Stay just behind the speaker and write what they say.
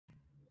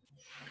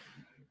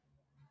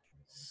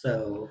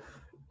So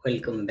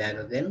welcome back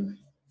again.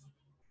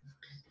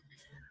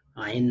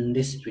 In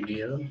this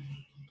video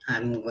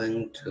I'm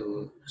going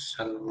to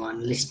solve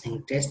one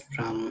listening test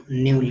from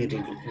newly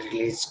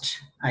released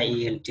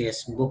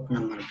IELTS book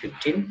number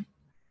 15.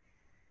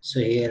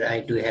 So here I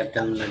do have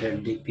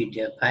downloaded the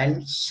PDF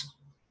files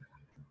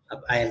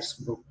of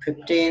IELTS book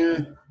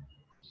 15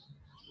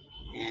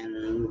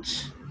 and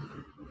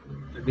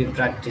will be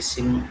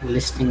practicing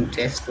listening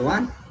test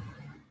 1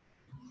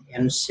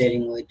 and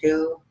sharing with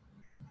you.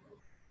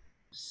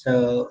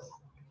 So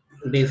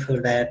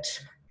before that,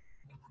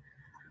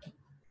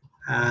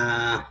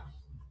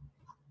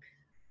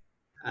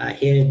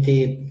 here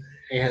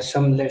I have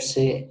some, let's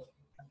say,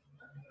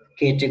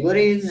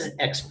 categories: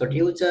 expert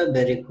user,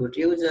 very good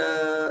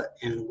user,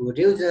 and good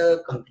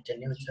user,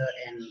 competent user,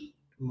 and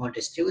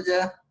modest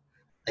user,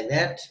 like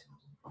that.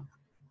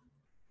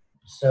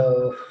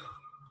 So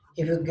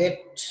if you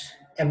get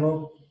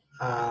above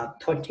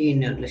 30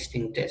 in your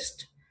listening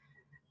test,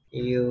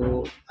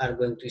 you are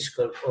going to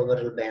score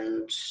overall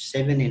band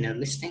 7 in your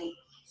listening.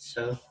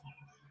 So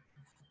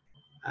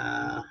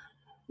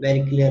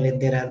very clearly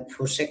there are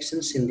 4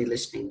 sections in the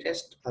listening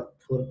test, or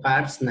 4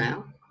 parts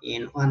now,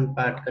 and one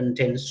part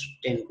contains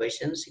 10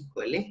 questions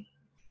equally.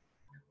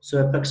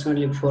 So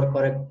approximately 4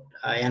 correct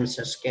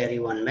answers carry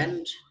 1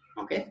 band.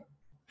 Okay.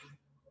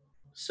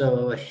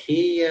 So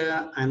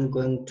here I'm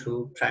going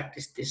to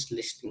practice this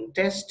listening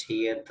test.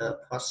 Here the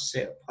first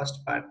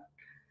part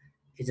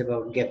is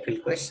about gap fill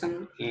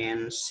question,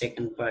 and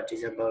second part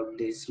is about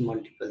this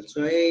multiple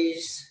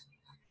choice,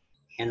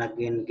 and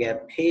again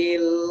gap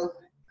fill.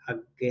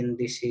 Again,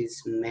 this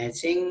is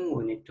matching.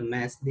 We need to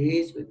match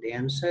these with the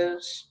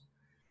answers,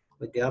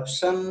 with the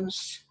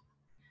options,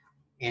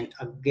 and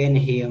again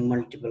here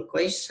multiple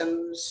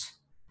questions,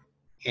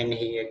 and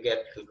here gap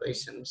fill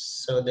questions.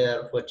 So there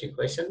are 40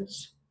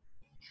 questions,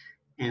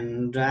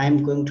 and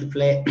I'm going to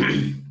play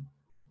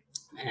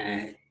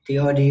the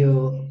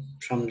audio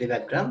from the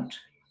background,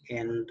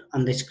 and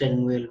on the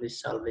screen we will be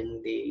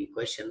solving the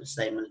questions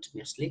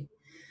simultaneously.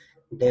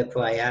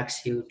 Therefore, I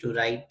ask you to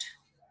write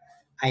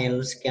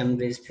IELTS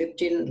Cambridge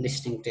 15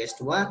 listening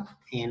test 1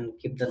 and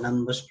keep the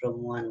numbers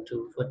from 1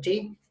 to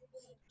 40.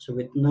 So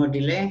with no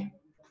delay,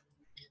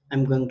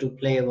 I'm going to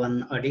play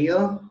one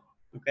audio,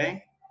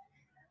 okay?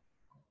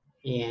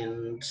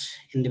 And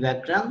in the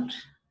background,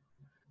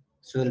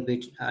 so we'll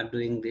be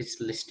doing this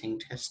listening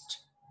test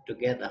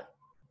together.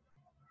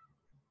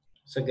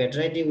 So get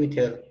ready with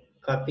your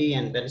copy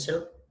and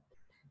pencil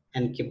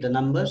and keep the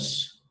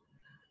numbers.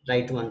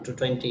 Write 1 to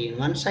 20 in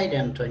one side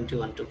and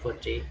 21 to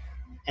 40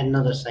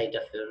 another side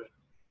of your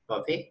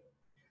copy.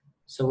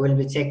 So we'll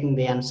be checking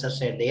the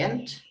answers at the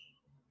end,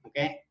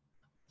 okay?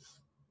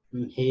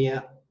 And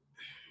here,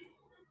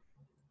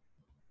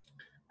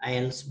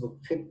 IELTS book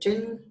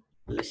 15,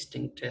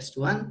 listening test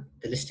 1.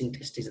 The listening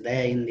test is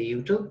there in the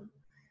YouTube.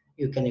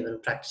 You can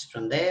even practice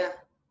from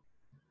there.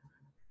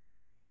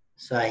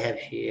 So I have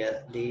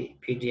here the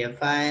PDF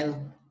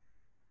file,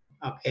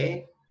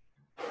 okay?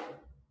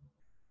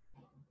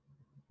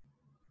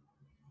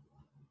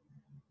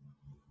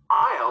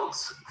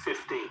 IELTS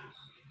 15,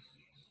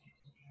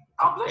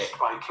 published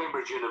by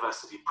Cambridge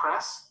University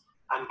Press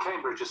and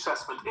Cambridge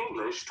Assessment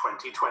English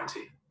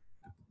 2020.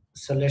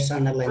 So let's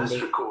underline this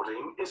the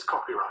recording is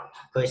copyright.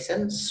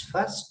 questions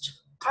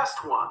first.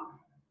 Test 1.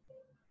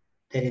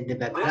 There is the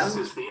background. This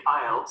is the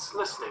IELTS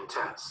listening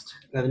test.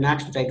 We have now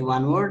to write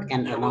one word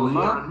and a number. You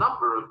will hear a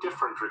number of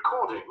different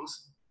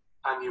recordings,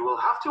 and you will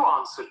have to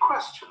answer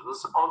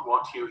questions on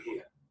what you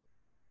hear.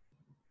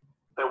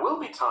 There will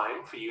be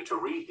time for you to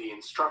read the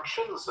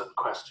instructions and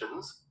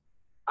questions,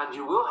 and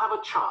you will have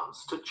a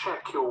chance to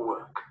check your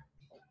work.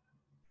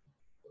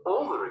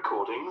 All the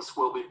recordings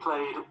will be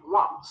played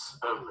once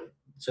only.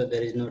 So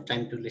there is no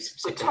time to listen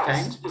second time.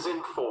 The test is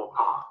in 4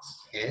 parts.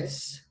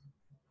 Yes.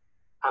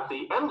 At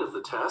the end of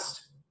the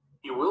test,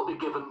 you will be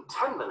given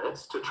 10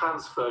 minutes to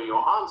transfer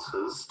your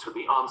answers to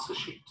the answer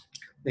sheet.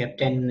 We have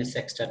 10 minutes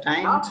extra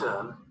time. Now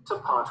turn to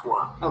part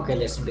 1. Okay,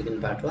 let's begin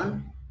part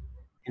 1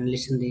 and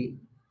listen the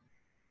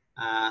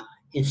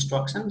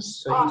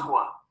instructions. So part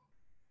 1.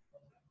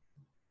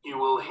 You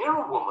will hear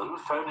a woman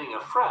phoning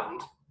a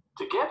friend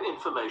to get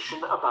information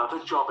about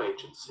a job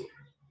agency.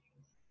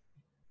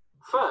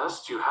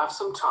 First, you have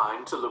some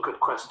time to look at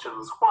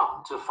questions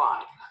 1 to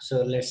 5.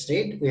 So let's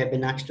read. We have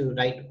been asked to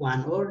write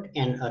one word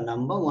and a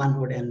number, one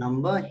word and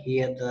number.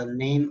 Here the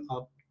name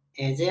of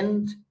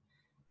agent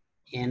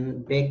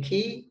and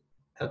Becky.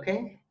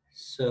 Okay.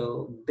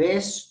 So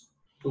best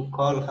to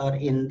call her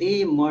in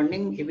the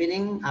morning,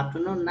 evening,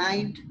 afternoon,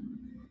 night,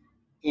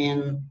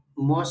 and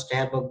must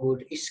have a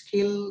good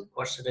skill.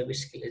 What sort of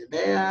skill is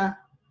there?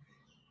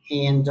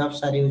 And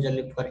jobs are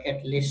usually for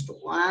at least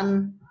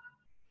 1.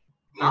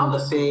 And the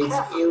page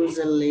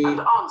usually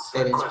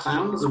there is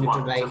found. We need to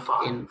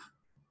write in.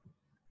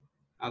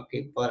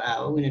 Okay, per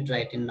hour we need to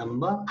write in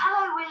number.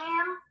 Hello,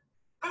 William.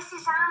 This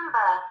is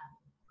Amber.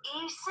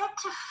 You said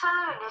to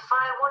phone if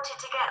I wanted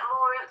to get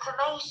more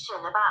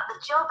information about the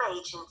job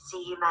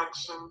agency you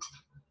mentioned.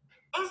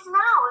 Is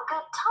now a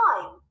good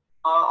time?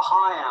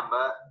 Hi,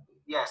 Amber.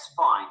 Yes,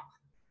 fine.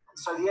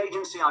 So the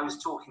agency I was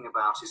talking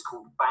about is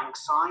called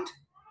Bankside.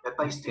 They're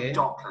based in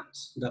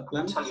Docklands.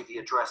 I'll tell you the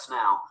address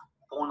now.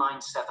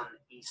 497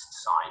 East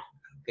Side.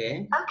 Okay.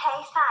 Okay,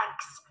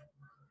 thanks.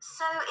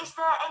 So is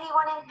there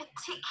anyone in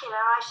particular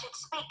I should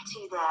speak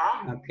to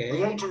there? Okay.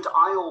 The agent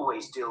I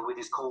always deal with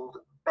is called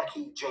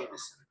Becky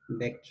Jameson.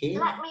 Becky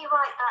Let me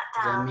write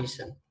that down.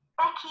 Jameson.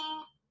 Becky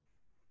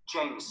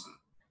Jameson.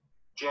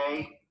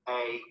 Jameson.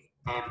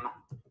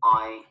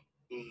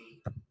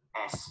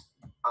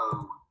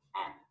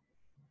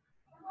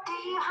 Do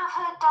you have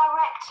her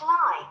direct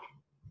line?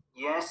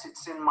 Yes,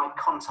 it's in my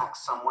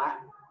contacts somewhere.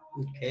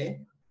 Okay.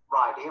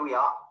 Right, here we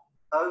are.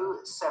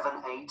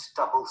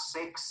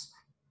 07866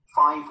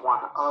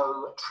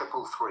 510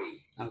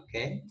 333.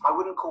 Okay. I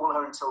wouldn't call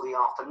her until the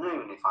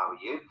afternoon if I were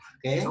you.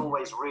 Okay. She's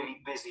always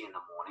really busy in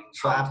the morning,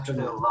 So trying to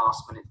afternoon. fill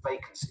last-minute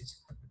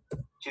vacancies.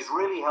 She's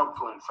really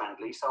helpful and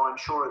friendly, so I'm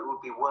sure it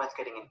would be worth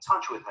getting in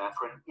touch with her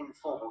for an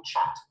informal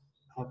chat.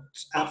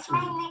 It's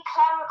Afternoon. mainly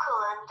clerical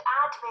and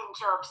admin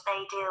jobs they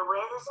deal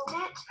with, isn't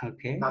it?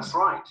 Okay. That's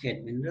right.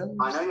 Admin roles.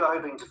 I know you're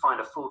hoping to find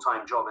a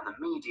full-time job in the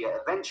media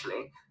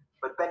eventually,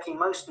 but Becky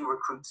mostly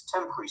recruits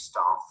temporary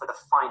staff for the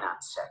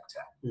finance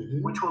sector,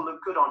 which will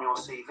look good on your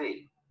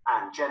CV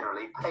and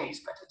generally pays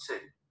better too.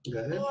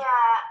 Good.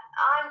 Yeah,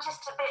 I'm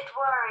just a bit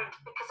worried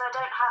because I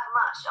don't have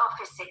much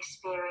office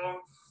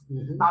experience.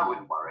 I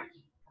wouldn't worry.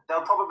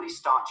 They'll probably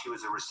start you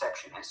as a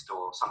receptionist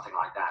or something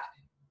like that.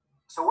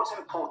 So what's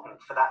important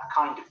for that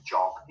kind of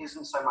job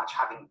isn't so much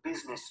having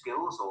business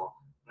skills or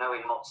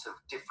knowing lots of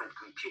different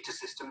computer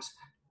systems.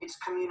 It's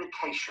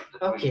communication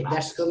that really matters.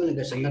 That's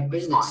communication, not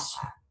business.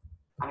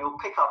 And you'll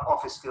pick up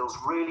office skills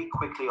really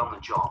quickly on the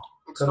job.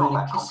 It's not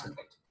that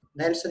complicated.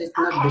 The answer is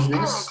not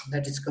business,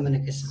 that is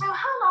communication. So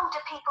how long do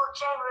people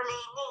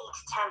generally need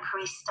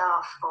temporary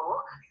staff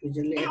for?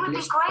 Usually It at would be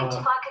least great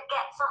if I could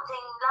get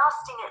something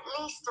lasting at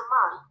least a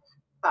month.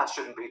 That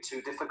shouldn't be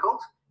too difficult.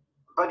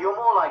 But you're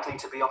more likely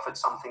to be offered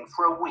something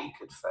for a week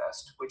at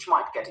first, which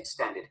might get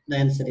extended. The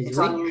answer is It's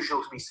week.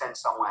 unusual to be sent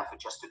somewhere for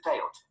just a day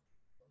or two.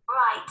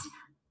 Right.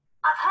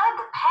 I've heard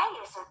the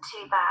pay isn't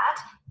too bad.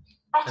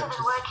 Better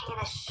than working in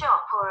a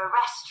shop or a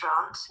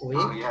restaurant.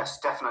 Oh, yes,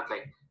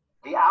 definitely.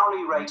 The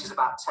hourly rate is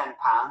about £10,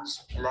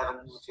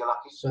 11 if you're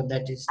lucky. So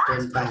that is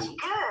That's £10. pretty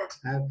good.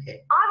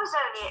 Okay. I was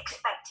only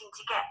expecting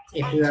to get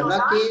If £8 you are or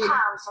lucky, £9 an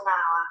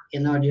hour.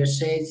 in audio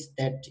says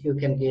that you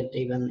can get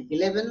even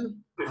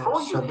 11. Before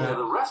you so hear that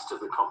the rest of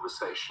the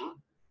conversation,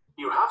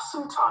 you have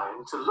some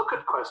time to look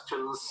at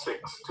questions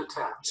 6 to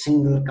 10.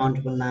 single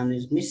countable noun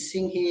is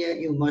missing here.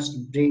 You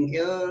must bring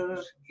your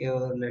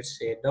let's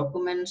say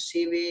document,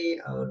 CV,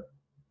 or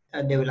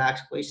they will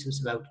ask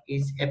questions about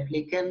each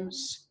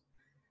applicants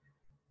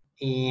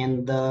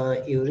and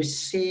you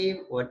receive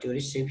what you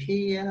receive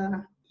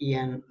here,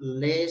 and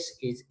less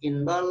is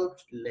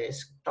involved,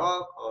 less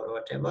talk or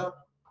whatever.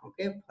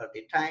 Okay, for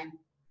the time.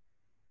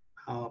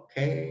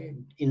 Okay,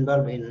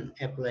 involved in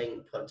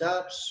applying for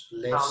jobs.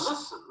 Now Let's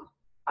listen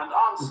and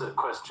answer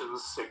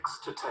questions 6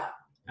 to 10.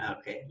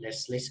 okay,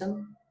 let's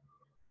listen.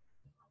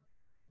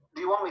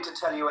 Do you want me to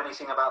tell you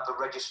anything about the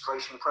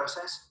registration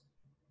process?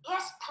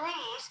 Yes,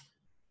 please.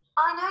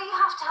 I know you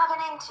have to have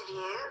an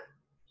interview.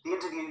 The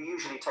interview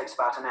usually takes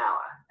about an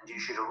hour, and you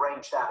should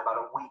arrange that about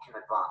a week in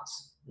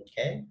advance.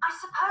 Okay. I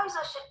suppose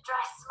I should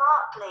dress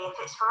smartly if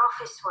it's for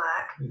office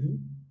work.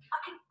 I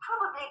can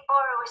probably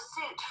borrow a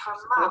suit from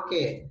Mum.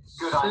 Okay.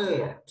 Good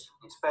idea.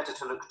 It's better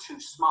to look too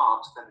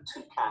smart than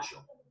too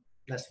casual.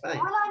 That's fine.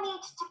 Will I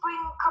need to bring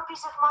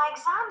copies of my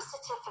exam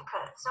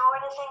certificates or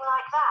anything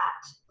like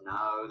that?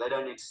 No, they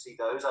don't need to see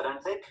those, I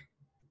don't think.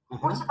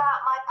 What about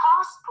my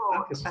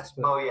passport? Okay,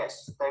 passport. Oh,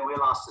 yes, they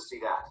will ask to see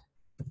that.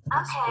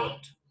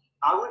 Okay.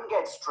 I wouldn't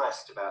get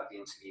stressed about the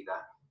interview,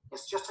 though.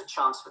 It's just a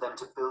chance for them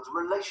to build a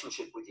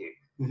relationship with you,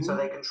 so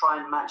they can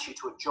try and match you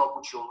to a job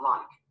which you'll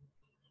like.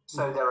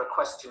 So there are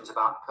questions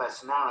about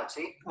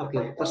personality.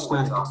 Okay,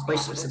 personality.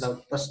 Questions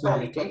about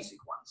personality. Very basic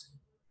ones.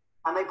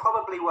 And they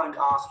probably won't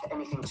ask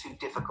anything too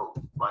difficult,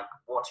 like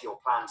what your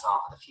plans are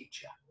for the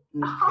future.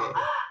 Okay.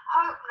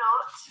 Hope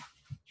not.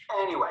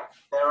 Anyway,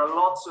 there are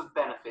lots of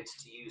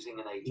benefits to using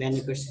an agency.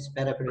 Many questions, For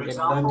benefit,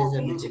 example, advantages the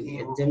of interview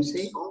using will be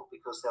agency. useful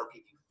because they'll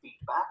give you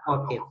feedback on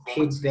Okay, your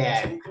performance,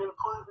 feedback. so you can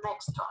improve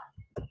next time.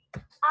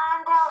 And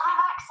they'll have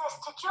access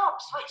to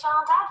jobs which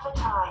aren't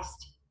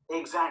advertised.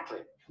 Exactly.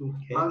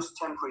 Okay. Most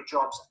temporary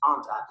jobs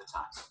aren't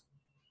advertised.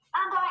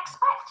 And I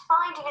expect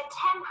finding a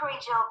temporary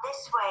job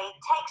this way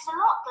takes a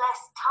lot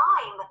less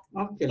time.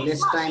 Okay, It's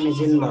less much time is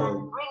easier than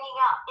involved. ringing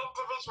up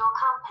individual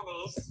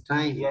companies.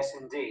 Time. Yes,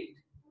 indeed.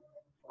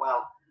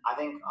 Well, I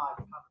think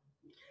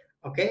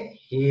Okay,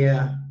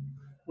 here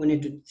we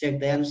need to check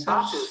the That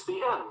answers. is the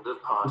end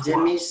of part 1.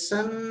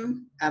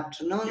 Jamison,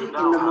 afternoon, You in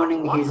now the have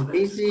morning 1 he's minute to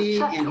busy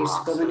check and your his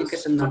answers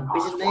communication to not part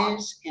 1.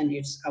 business, and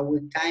it's a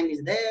week time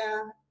is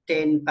there,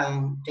 £10.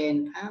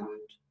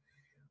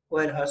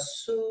 Wear a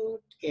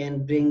suit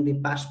and bring the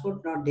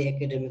passport, not the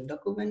academic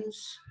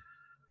documents.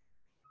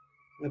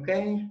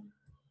 Okay.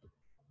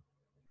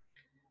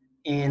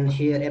 And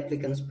here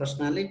applicant's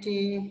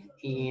personality,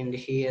 and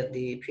here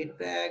the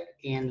feedback,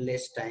 and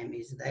less time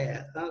is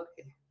there.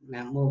 Okay,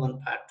 now move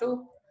on part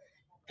 2.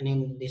 And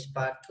in this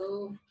part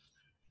 2,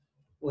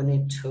 we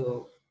need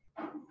to,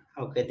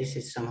 okay, this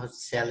is somehow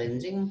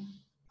challenging.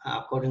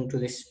 According to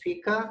the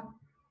speaker,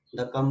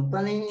 the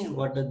company,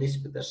 what does the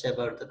speaker say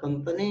about the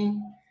company,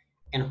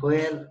 and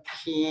where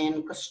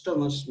can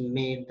customers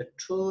meet the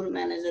tour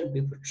manager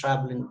before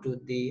traveling to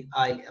the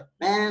Isle of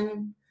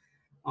Man.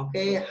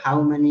 Okay,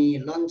 how many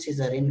lunches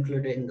are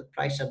included in the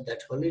price of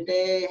that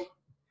holiday,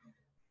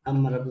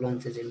 number of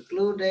lunches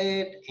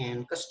included,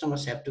 and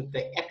customers have to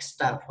pay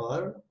extra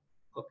for,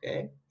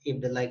 okay,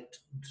 if they like to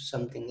do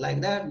something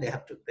like that, they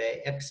have to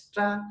pay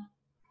extra.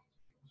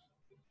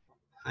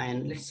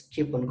 And let's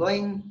keep on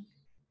going.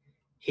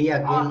 Here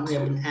again, we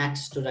have been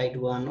asked to write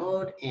one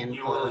word and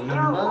You or will a hear a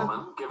number.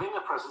 woman giving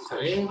a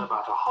presentation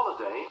about a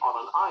holiday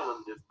on an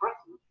island in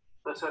Britain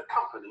that her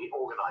company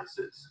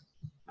organizes.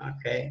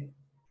 Okay.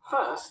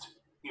 First,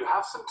 you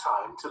have some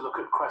time to look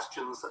at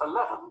questions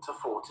 11 to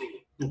 14.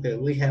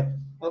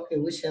 Okay,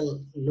 we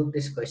shall look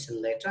this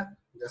question later.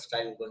 Just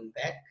I'm going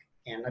back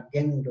and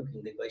again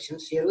looking the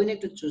questions. Here we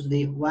need to choose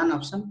the one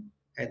option.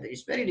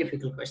 It's very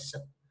difficult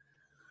question.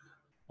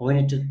 We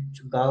need to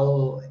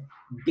go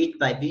bit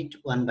by bit,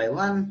 one by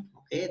one.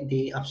 Okay,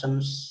 the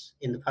options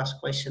in the first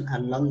question are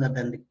longer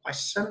than the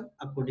question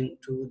according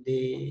to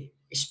the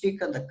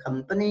speaker, the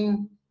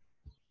company.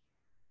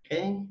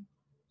 Okay,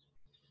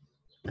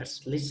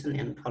 let's listen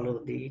and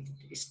follow the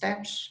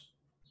steps.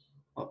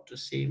 Hope to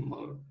see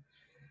more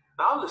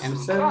Now listen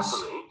answers.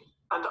 carefully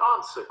and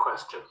answer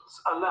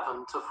questions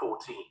 11 to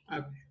 14.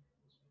 Okay.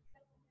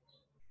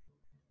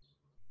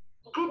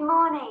 Good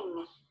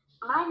morning.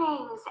 My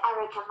name's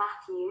Erica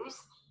Matthews,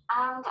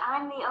 and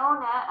I'm the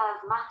owner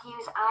of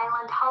Matthews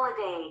Island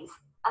Holidays,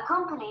 a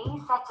company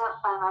set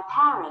up by my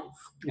parents.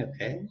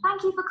 Okay.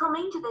 Thank you for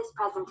coming to this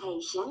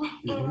presentation,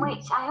 in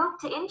which I hope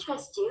to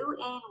interest you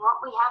in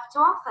what we have to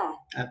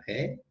offer.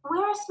 Okay.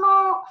 We're a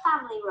small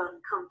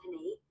family-run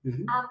company,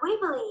 and we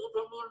believe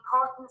in the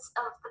importance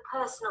of the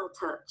personal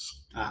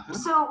touch.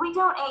 So we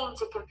don't aim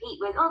to compete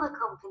with other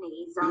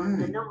companies on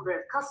the number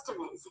of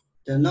customers.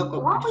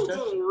 What we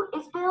do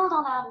is build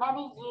on our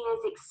many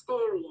years'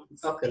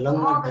 experience,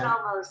 more than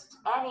almost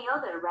any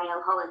other rail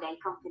holiday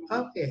company,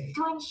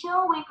 to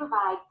ensure we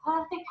provide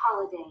perfect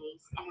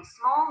holidays in a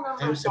small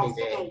number of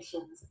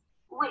destinations,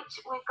 which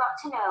we've got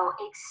to know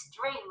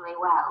extremely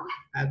well.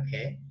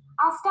 Okay.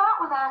 I'll start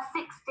with our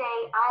 6-day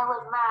Isle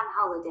of Man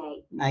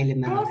holiday.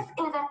 This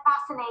is a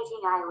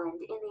fascinating island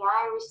in the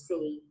Irish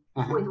Sea,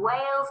 with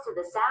Wales to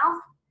the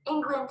south,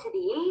 England to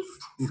the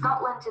east,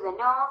 Scotland to the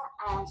north,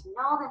 and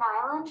Northern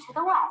Ireland to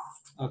the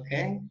west.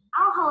 Okay.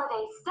 Our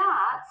holiday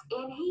starts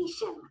in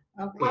Heysham,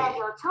 where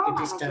your tour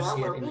manager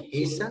will meet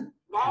you.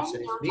 Then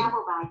you'll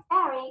travel by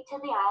ferry to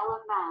the Isle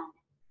of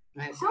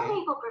Man. Some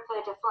people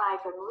prefer to fly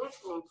from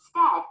Luton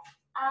instead,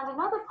 and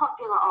another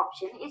popular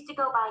option is to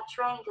go by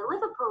train to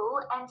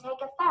Liverpool and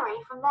take a ferry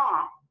from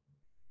there.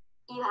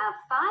 You have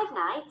 5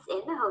 nights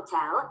in the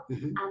hotel,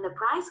 and the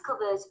price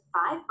covers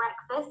 5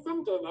 breakfasts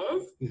and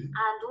dinners,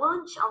 and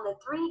lunch on the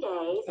 3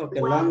 days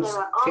when there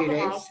are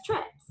organized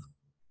trips.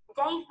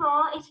 Day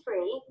 4 is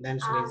free,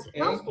 and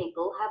most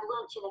people have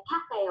lunch in a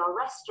cafe or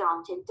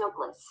restaurant in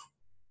Douglas.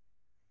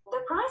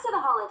 The price of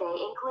the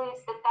holiday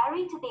includes the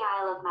ferry to the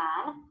Isle of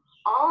Man,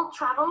 all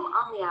travel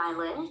on the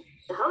island,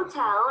 the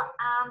hotel,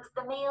 and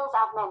the meals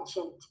I've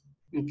mentioned.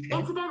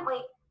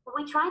 Incidentally,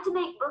 we try to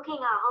make booking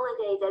our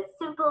holidays as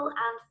simple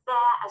and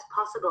fair as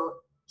possible.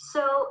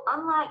 So,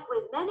 unlike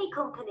with many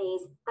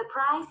companies, the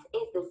price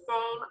is the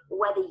same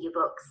whether you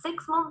book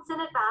 6 months in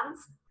advance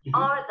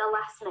or at the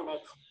last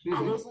minute.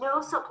 And there's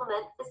no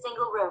supplement for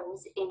single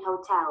rooms in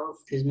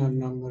hotels. There's no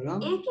number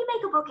wrong. If you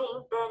make a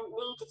booking, then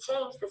need to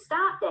change the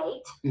start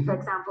date, for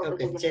example,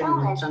 because of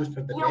illness,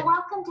 you're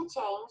welcome to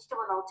change to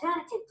an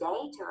alternative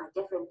date or a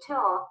different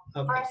tour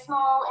for a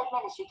small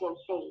administrative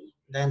fee.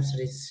 The answer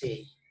is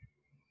C.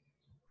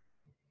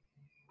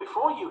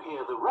 Before you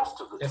hear the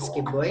rest of the Let's talk,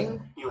 keep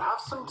going. You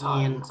have some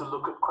time to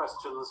look at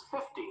questions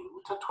 15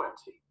 to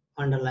 20.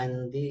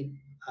 Underline the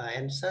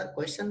answer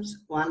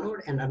questions. One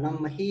word and a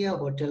number here.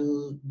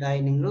 Hotel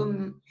dining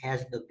room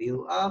has the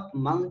view of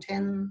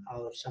mountain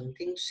or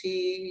something.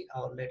 Sea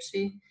or let's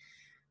see.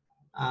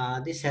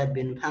 This have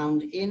been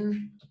found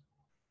in.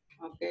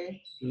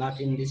 Okay,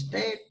 not in this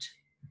date.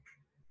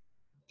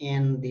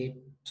 And the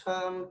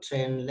term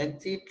train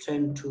exit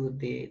train to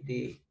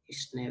the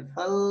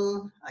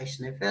Sneffel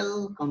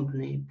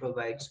company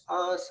provides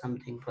us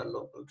something for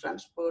local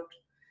transport.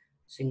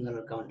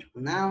 Single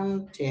countable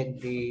noun. Take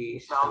the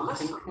now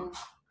listen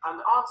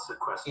and answer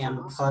questions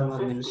and former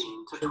 15 means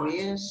to 20.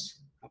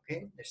 previous.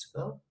 Okay, let's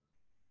go.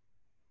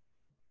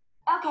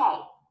 Okay,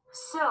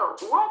 so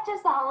what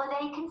does the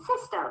holiday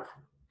consist of?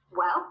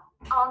 Well,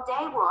 on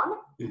day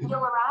 1,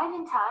 you'll arrive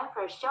in time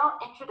for a short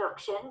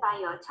introduction by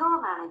your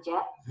tour manager,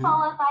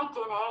 followed by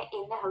dinner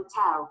in the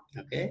hotel.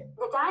 Okay.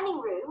 The dining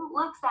room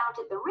looks out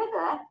at the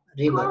river,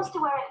 close to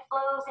where it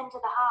flows into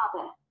the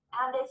harbour,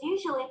 and there's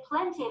usually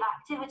plenty of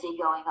activity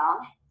going on.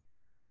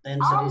 The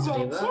answer on is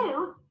day river.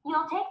 2,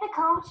 you'll take the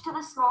coach to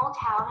the small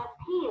town of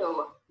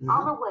Peel.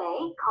 On the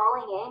way,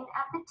 calling in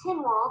at the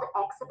Tynwald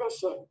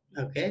exhibition.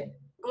 Okay.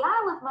 The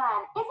Isle of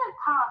Man isn't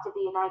part of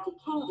the United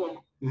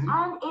Kingdom,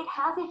 and it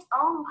has its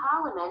own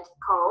parliament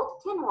called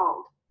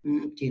Tynwald.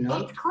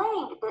 It's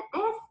claimed that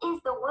this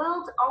is the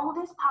world's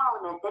oldest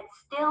parliament that's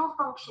still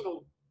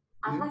functioning,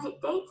 and that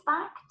it dates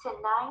back to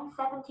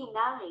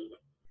 979.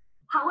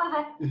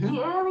 However,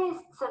 the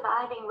earliest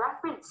surviving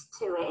reference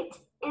to it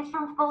is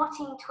from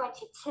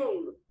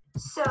 1422,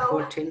 so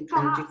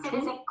perhaps it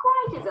isn't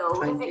quite as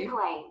old as it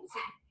claims.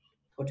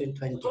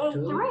 1422. Day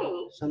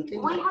 3,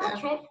 we have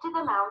a trip to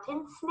the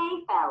mountain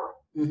Snaefell.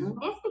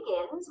 This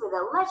begins with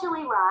a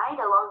leisurely ride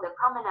along the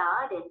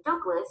promenade in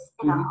Douglas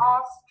in a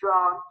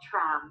horse-drawn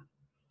tram.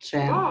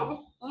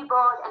 Then you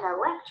board an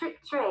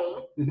electric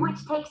train,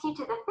 which takes you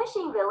to the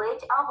fishing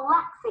village of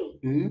Laxey.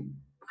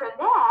 From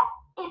there,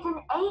 it's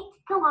an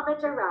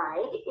 8-kilometer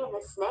ride in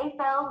the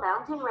Snaefell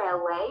Mountain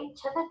Railway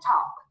to the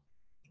top.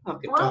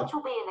 Lunch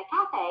will be in a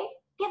cafe,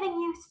 giving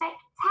you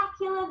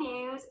spectacular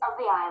views of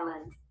the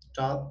island.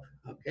 Top,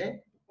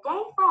 okay.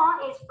 Day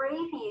 4 is free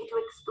for you to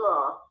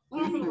explore,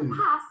 using the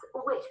pass,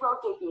 which we'll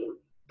give you.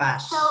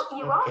 Pass. So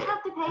you won't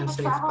have to pay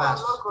for travel on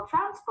local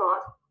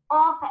transport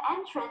or for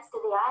entrance to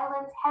the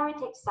island's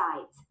heritage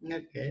sites.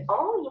 Okay.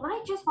 Or you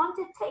might just want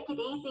to take it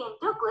easy in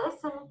Douglas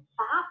and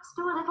perhaps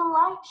do a little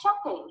light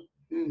shopping.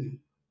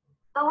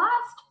 The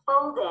last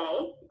full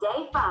day,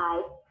 day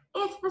 5,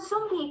 is for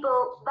some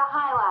people the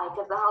highlight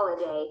of the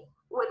holiday,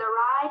 with a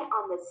ride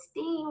on the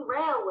steam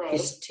railway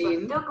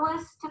from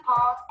Douglas to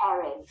Port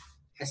Erin.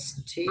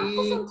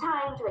 After some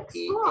time to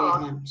explore,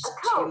 a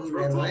coach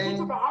will take you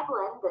to the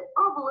headland that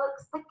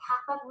overlooks the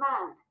Cap of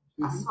Man,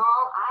 a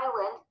small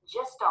island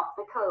just off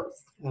the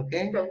coast.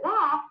 Okay. From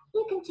there,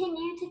 you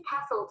continue to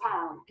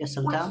Castletown,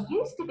 which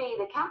used to be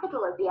the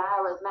capital of the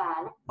Isle of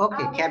Man,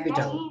 and its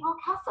medieval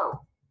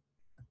castle.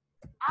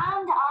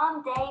 And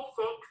on day 6,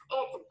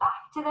 it's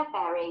back to the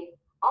ferry,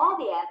 or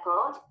the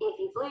airport if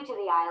you flew to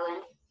the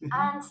island,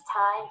 and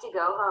time to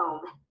go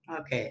home.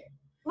 Okay.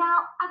 Now,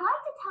 I'd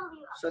like to tell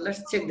you... So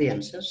let's check the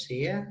answers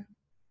here.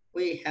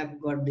 We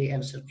have got the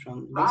answer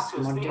from this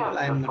module.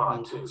 I'm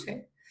not going to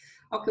check.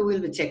 Okay,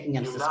 we'll be checking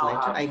answers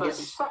later, I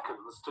guess.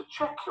 To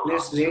check your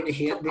let's read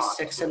here. This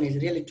section is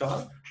really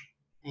tough,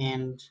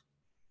 and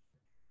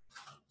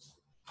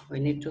we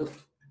need to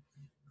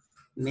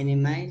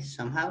minimize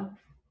somehow.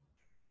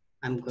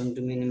 I'm going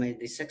to minimize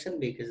this section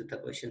because the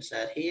questions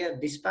are here.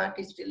 This part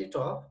is really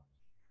tough,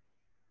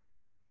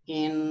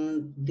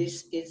 and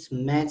this is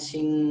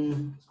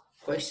matching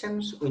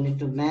questions. We need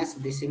to match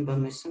this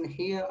information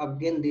here.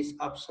 Again, these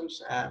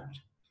options are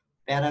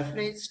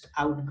paraphrased.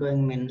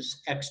 Outgoing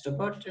means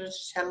extroverted,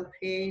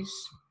 selfish,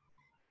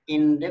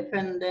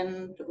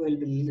 independent. We'll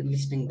be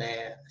listing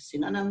the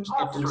synonyms.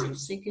 Attention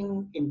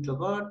seeking,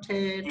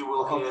 introverted,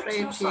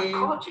 cooperative,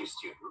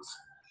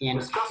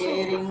 and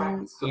caring,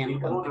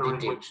 and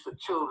competitive. Which the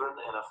children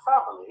in a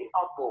family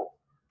are born.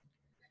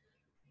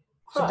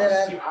 So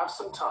there are you have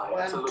some time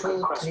 1,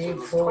 2, 3,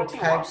 4,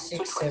 5,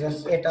 6,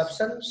 7, 8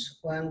 options.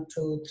 1,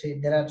 2, 3.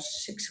 There are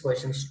 6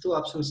 questions. 2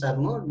 options are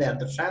more. They are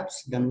the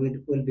traps. Then we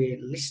will be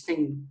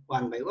listing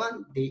one by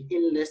one. The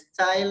illness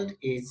child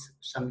is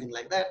something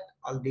like that.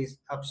 All these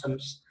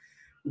options,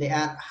 they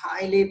are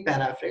highly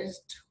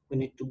paraphrased. We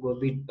need to go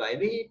bit by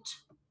bit.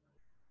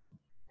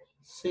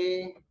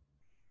 See,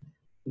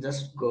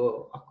 just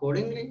go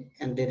accordingly,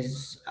 and there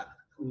is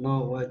no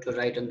way to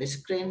write on the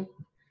screen.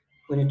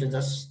 We need to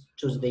just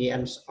choose the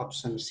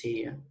options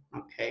here.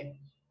 Okay.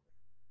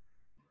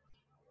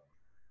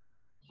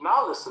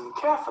 Now listen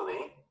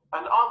carefully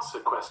and answer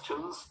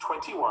questions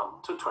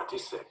 21 to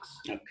 26.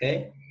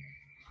 Okay.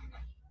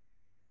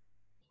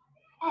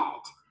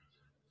 Ed,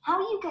 how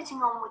are you getting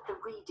on with the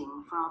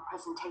reading for our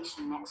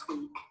presentation next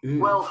week?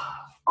 Well,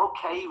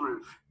 okay,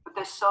 Ruth, but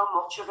there's so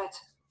much of it.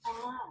 I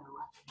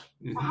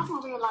know. I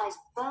hadn't realised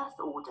birth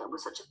order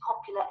was such a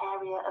popular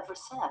area of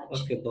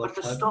research. Okay, but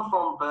the stuff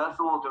on birth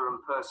order and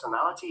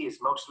personality is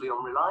mostly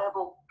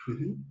unreliable.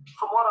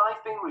 From what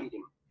I've been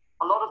reading,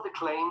 a lot of the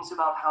claims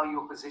about how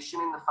your position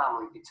in the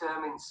family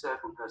determines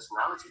certain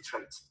personality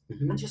traits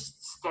are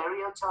just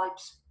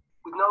stereotypes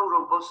with no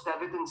robust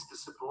evidence to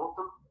support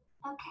them.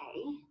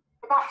 Okay,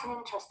 but that's an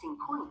interesting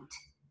point.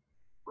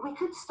 We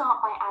could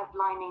start by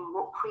outlining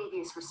what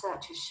previous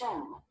research has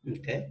shown.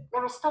 Okay.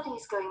 There are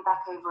studies going back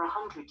over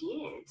 100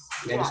 years.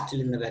 That is still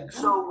in the background.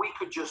 So we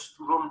could just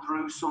run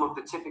through some of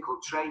the typical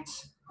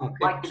traits. Okay.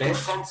 Like the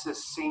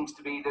consensus seems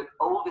to be that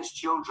oldest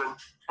children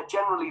are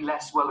generally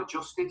less well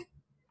adjusted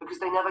because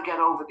they never get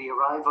over the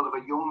arrival of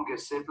a younger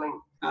sibling.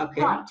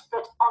 Okay. Right,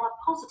 but on a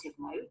positive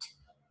note,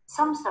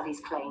 some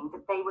studies claim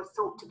that they were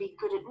thought to be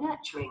good at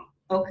nurturing.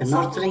 Okay,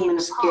 nurturing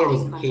means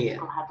caring here.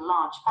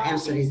 The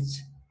answer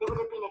is they would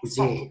have been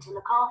expected to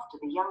look after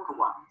the younger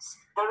ones.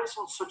 There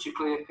isn't such a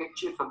clear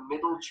picture for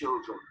middle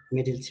children.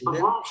 Middle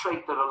children. But one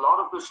trait that a lot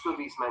of the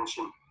studies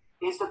mention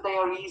is that they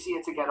are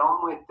easier to get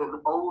on with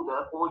than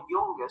older or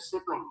younger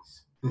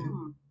siblings.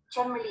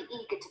 Generally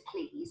eager to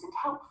please and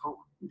helpful.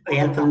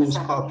 Helpful means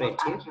cooperative.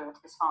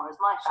 As far as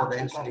my so the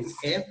answer goes. is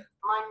F.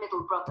 My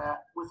middle brother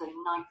was a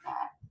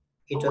nightmare.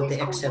 It was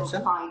the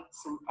exception.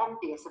 Fights and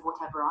envious of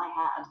whatever I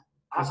had.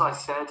 As I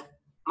said,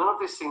 none of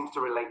this seems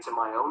to relate to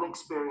my own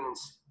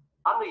experience.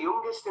 I'm the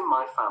youngest in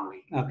my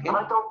family, and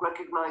I don't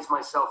recognize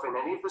myself in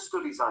any of the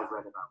studies I've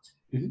read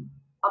about.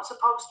 I'm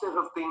supposed to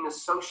have been a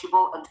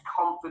sociable and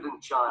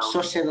confident child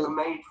who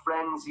made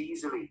friends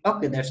easily.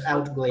 Okay, that's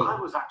outgoing. I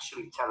was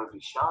actually terribly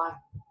shy.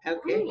 Okay.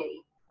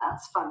 Really?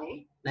 That's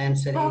funny. The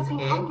answer there is have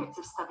been A. hundreds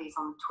of studies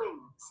on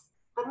twins,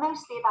 but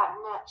mostly about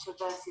nurture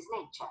versus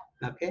nature.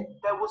 Okay.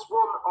 There was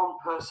one on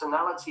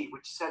personality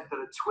which said that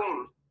a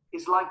twin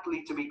is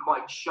likely to be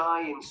quite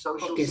shy in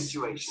social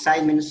situations.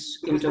 Simon's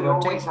because they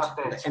always introverted. have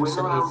their The twin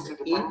answer around is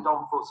to E. depend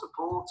on for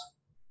support.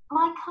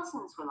 My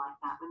cousins were like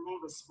that when they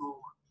were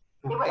small.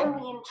 They were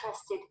only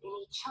interested in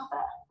each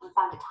other and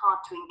found it hard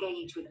to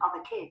engage with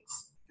other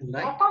kids.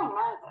 Right. They're fine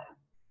now, though.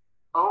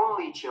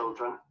 Only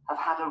children have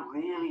had a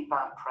really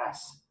bad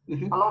press.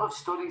 A lot of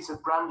studies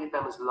have branded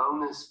them as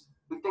loners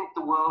who think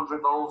the world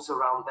revolves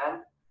around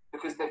them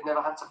because they've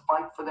never had to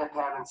fight for their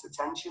parents'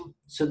 attention.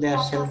 So they are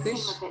that selfish.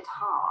 Does seem a bit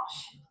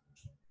harsh.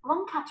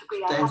 One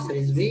category I The answer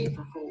hadn't is B.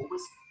 considered before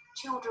was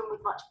children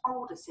with much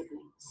older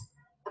siblings.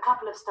 A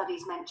couple of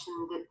studies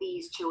mentioned that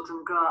these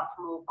children grow up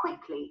more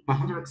quickly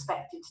and are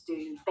expected to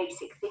do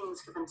basic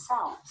things for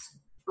themselves,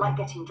 like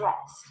getting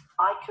dressed.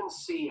 I can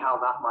see how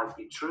that might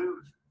be true,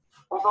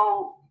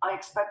 although I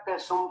expect they're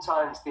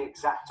sometimes the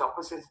exact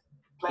opposite,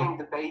 playing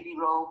the baby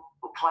role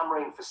or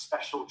clamoring for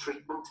special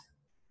treatment.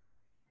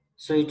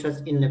 So it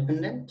was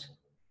independent.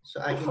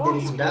 So if there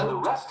is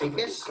doubt, take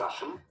it.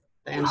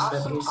 The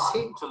answer is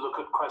C. To look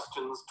at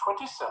questions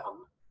 27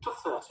 to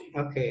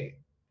 30. Okay.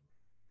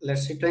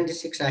 Let's see,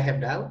 26 I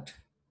have doubt.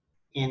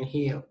 And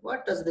here,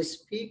 what does the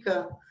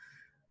speaker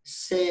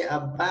say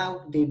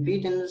about the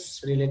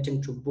evidence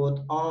relating to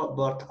both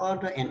birth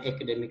order and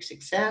academic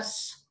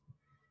success?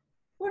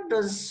 What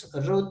does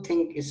Ruth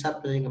think is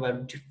happening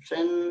about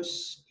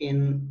difference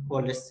in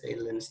oldest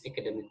children's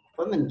academic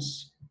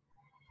performance?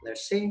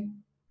 Let's see.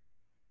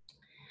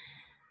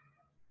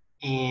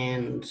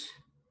 And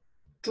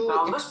two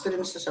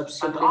experiences of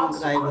sibling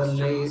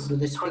rivalry. Do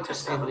the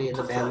speakers agree is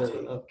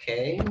valuable?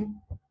 Okay.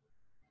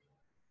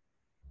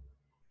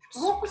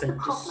 What was the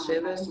problem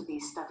with most of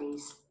these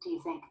studies, do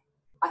you think?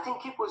 I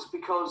think it was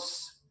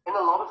because, in a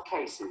lot of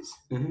cases,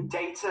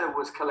 data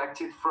was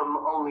collected from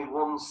only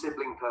one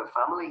sibling per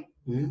family,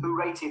 who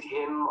rated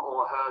him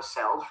or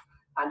herself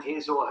and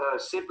his or her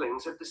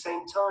siblings at the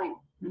same time.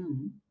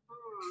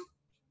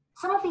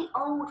 Some of the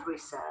old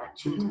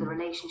research into the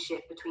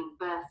relationship between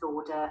birth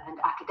order and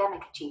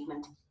academic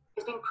achievement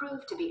has been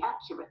proved to be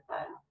accurate,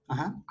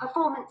 though.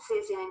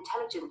 Performances in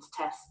intelligence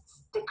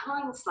tests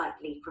decline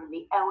slightly from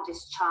the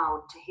eldest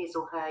child to his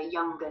or her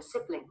younger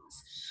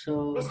siblings.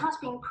 So this has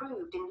been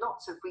proved in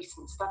lots of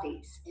recent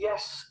studies.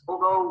 Yes,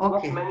 although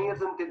what many of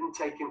them didn't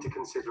take into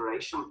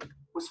consideration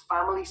was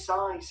family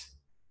size.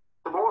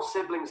 The more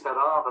siblings there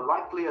are, the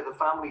likelier the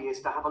family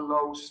is to have a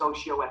low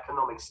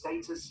socioeconomic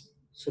status,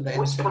 so the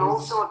which answer can is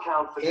also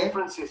account for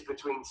differences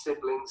between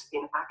siblings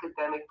in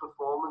academic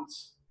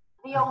performance.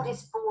 The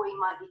oldest boy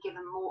might be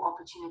given more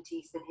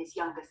opportunities than his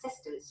younger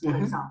sisters, for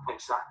example.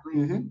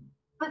 Exactly.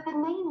 But the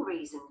main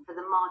reason for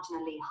the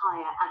marginally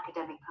higher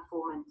academic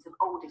performance of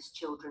oldest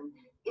children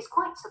is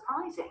quite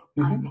surprising,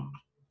 I think.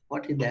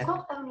 What is that? It's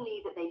not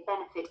only that they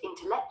benefit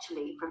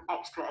intellectually from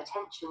extra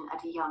attention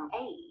at a young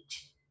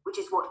age, which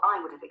is what I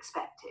would have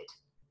expected.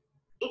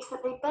 It's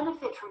that they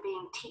benefit from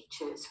being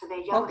teachers for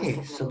their younger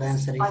siblings so the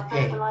answer is by A.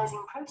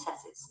 verbalizing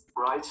processes.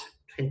 Right.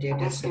 28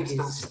 And this answer gives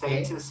them is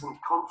status and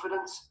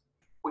confidence,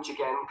 which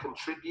again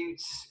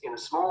contributes in a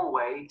small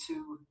way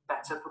to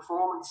better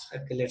performance.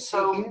 Okay, let's see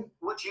So, here.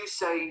 would you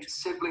say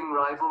sibling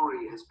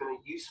rivalry has been a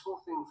useful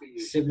thing for you?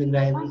 Sibling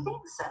rivalry. I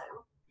think so.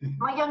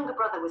 My younger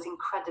brother was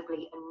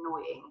incredibly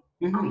annoying,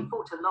 and we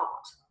fought a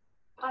lot.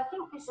 But I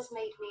think this has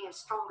made me a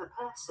stronger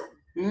person.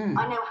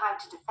 I know how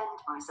to defend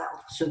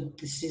myself. So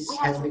this is We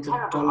had has some become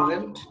terrible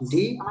tolerant. arguments,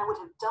 D. and I would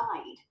have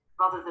died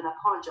rather than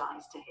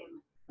apologize to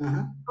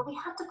him. But we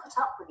had to put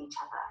up with each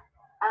other,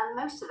 and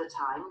most of the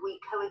time we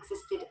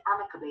coexisted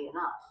amicably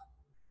enough.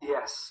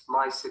 Yes,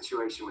 my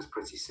situation was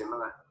pretty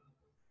similar.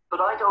 But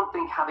I don't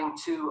think having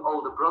two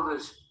older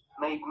brothers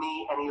made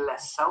me any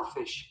less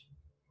selfish.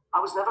 I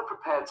was never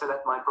prepared to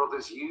let my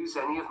brothers use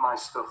any of my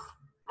stuff.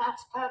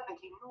 That's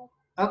perfectly normal.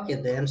 Okay,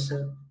 the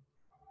answer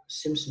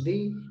seems to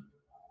be.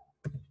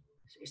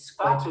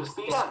 That is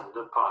the end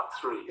of part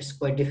 3. It's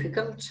quite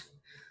difficult.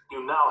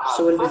 You now have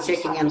So we'll be 30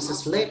 checking answers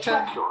seconds to later.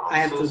 check your I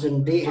have answers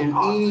chosen D to and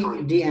part E,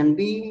 3. D and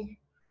B.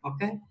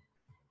 Okay.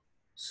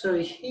 So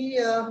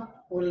here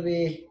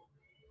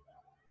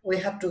we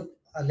have to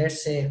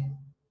let's say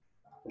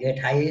get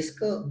high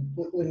score.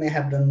 We may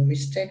have done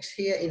mistakes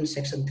here in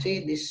section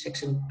 3. This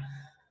section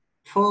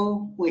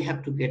 4 we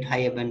have to get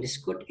higher band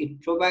score.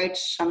 It provides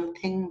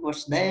something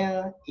what's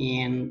there,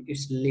 and it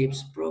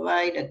leaves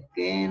provide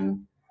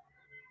again.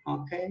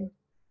 Okay.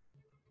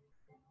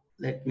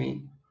 Let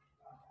me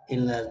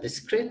enlarge the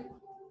screen.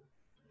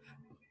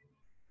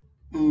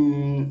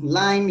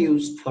 Lime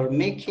used for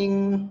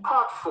making.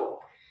 Part 4.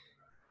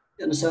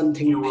 And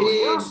something you will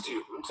hear a paid.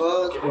 student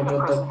Cause, giving what a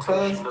are the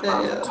presentation cause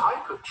about there? a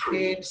type of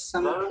tree Paid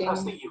something. known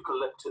as the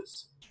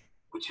eucalyptus,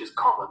 which is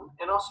common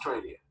in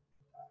Australia.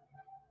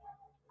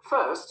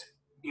 First,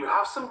 you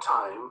have some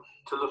time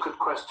to look at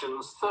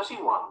questions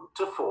 31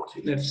 to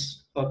 40.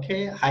 That's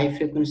okay. High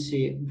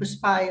frequency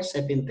bushfires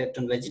have impact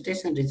on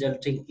vegetation,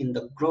 resulting in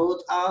the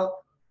growth of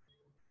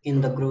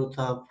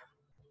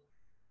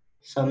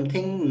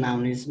something.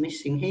 Noun is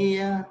missing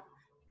here.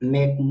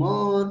 Make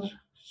more.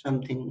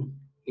 Something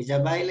is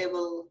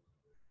available.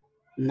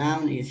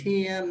 Noun is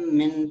here.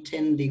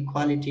 Maintain the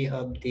quality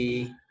of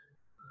the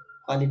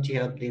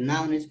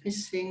noun is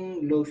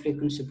missing. Low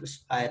frequency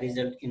bushfire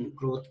result in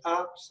growth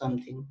of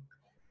something.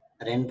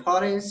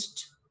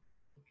 Rainforest.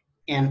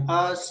 And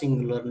a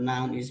singular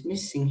noun is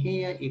missing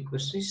here.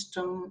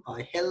 Ecosystem or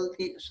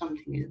healthy,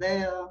 something is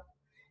there.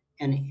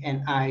 And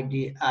an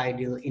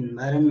ideal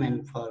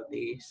environment for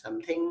the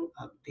something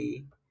of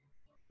the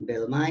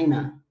bell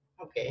miner.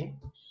 Okay,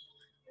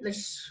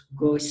 let's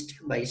go step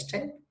by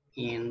step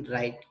and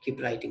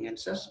keep writing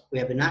answers. We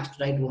have been asked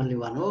to write only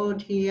one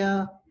word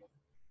here,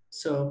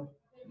 so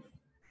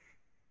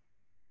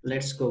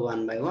let's go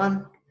one by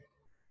one.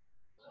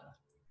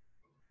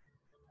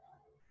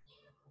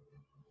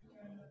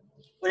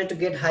 We need to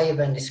get high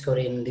band score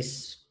in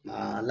this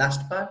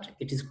last part.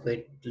 It is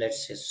quite,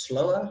 let's say,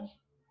 slower.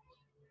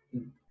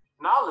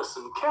 Now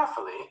listen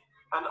carefully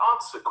and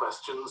answer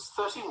questions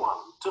 31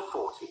 to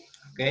 40.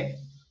 Okay.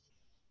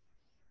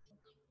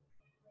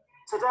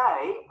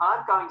 Today,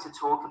 I'm going to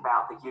talk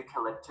about the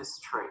eucalyptus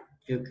tree.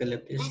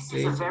 This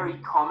is a very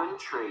common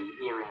tree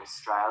here in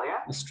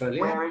Australia,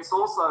 where it's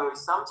also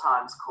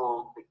sometimes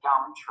called the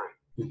gum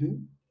tree. Mm-hmm.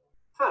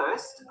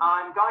 First,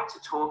 I'm going to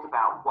talk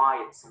about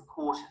why it's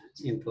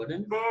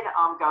important. Then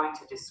I'm going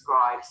to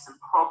describe some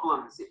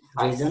problems it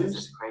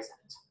faces at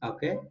present.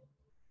 Okay.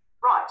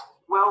 Right.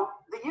 Well,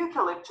 the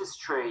eucalyptus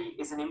tree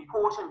is an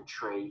important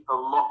tree for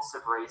lots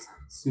of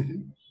reasons.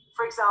 Mm-hmm.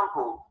 For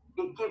example,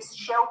 it gives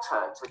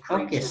shelter to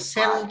creatures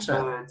like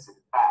birds and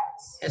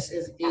bats.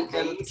 And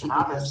these and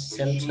other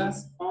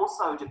species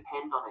also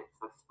depend on it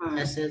for food,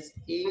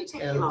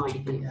 particularly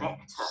the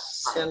nectar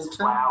from its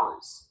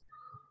flowers.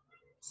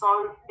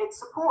 So it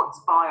supports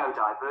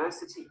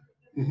biodiversity.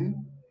 Mm-hmm.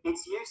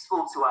 It's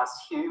useful to us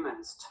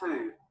humans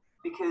too,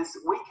 because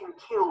we can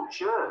kill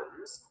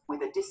germs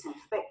with a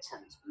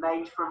disinfectant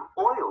made from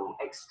oil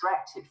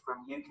extracted from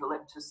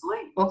eucalyptus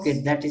leaves.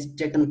 Okay, that is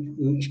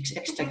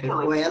extracted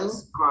oil.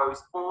 Eucalyptus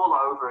grows all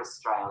over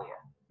Australia,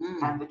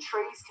 and the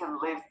trees can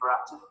live for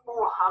up to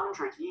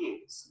 400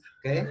 years.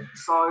 Okay.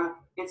 So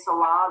it's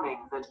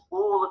alarming that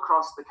all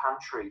across the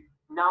country,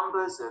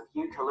 numbers of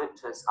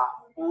eucalyptus are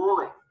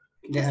falling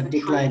because the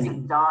trees are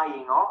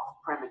dying off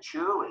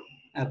prematurely.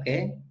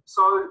 Okay.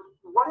 So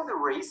what are the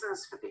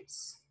reasons for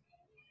this?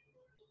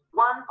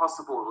 One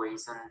possible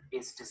reason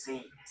is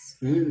disease.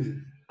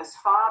 As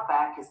far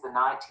back as the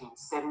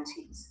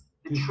 1970s,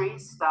 the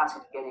trees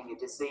started getting a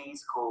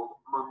disease called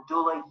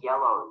Mundula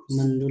yellows.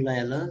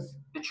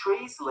 The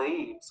tree's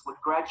leaves would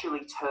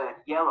gradually turn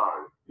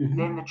yellow,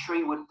 then the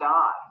tree would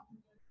die.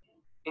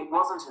 It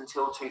wasn't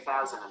until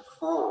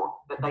 2004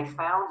 that they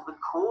found the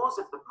cause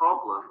of the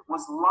problem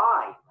was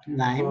lime,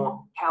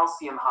 or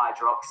calcium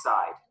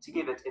hydroxide, to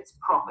give it its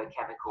proper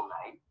chemical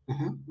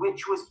name,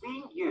 which was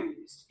being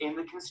used in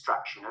the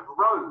construction of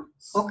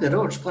roads. Okay,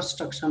 roads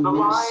construction. The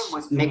means lime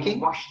was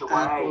being washed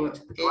away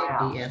into the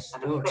ground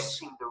and roads.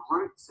 affecting the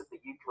roots of the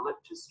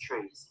eucalyptus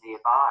trees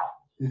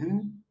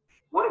nearby.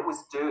 What it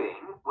was doing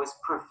was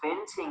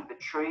preventing the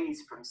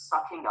trees from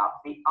sucking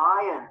up the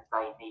iron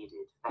they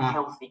needed for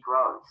healthy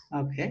growth.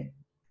 Okay.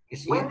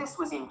 When this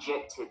was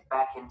injected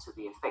back into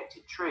the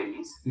affected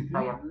trees,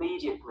 they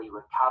immediately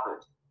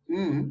recovered.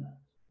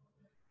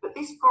 But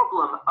this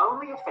problem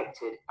only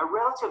affected a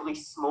relatively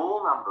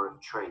small number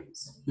of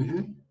trees.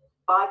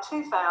 By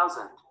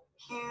 2000,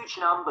 huge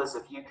numbers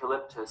of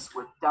eucalyptus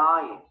were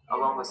dying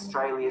along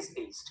Australia's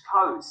east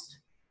coast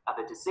of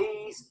a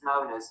disease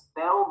known as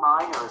bell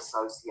miner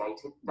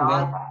associated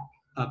dieback.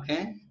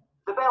 Okay.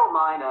 The bell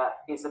miner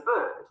is a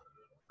bird,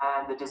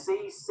 and the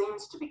disease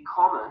seems to be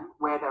common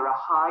where there are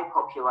high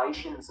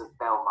populations of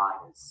bell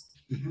miners.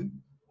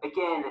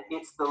 Again,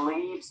 it's the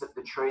leaves of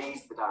the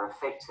trees that are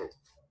affected.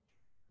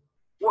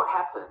 What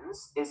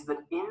happens is that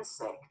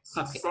insects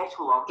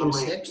settle on the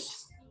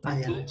leaves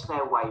and eat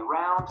their way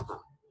round them,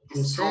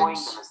 destroying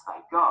them as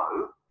they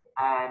go,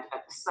 and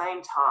at the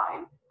same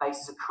time, they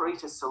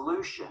secrete a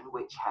solution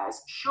which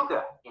has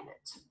sugar in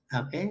it.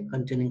 Okay,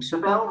 containing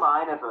sugar. The bell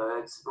miner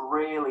birds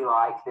really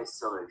like this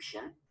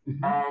solution,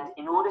 and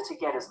in order to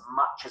get as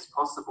much as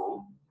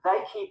possible,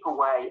 they keep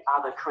away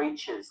other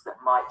creatures that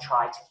might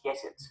try to get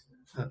it.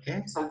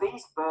 Okay. So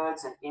these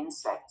birds and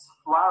insects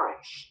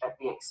flourish at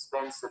the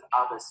expense of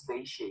other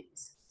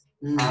species,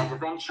 and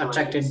eventually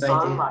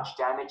much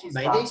damage is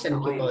done to the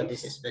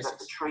leaves that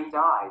the tree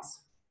dies.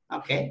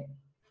 Okay,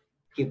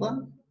 keep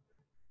on.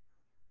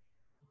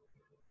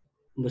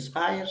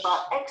 Bushfires.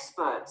 But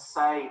experts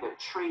say that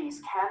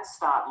trees can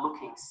start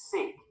looking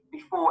sick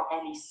before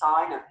any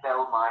sign of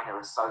bell minor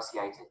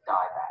associated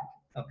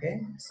dieback.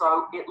 Okay.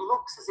 So it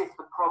looks as if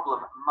the problem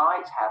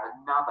might have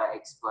another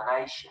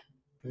explanation.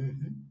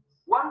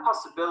 One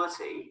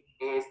possibility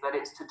is that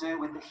it's to do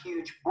with the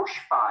huge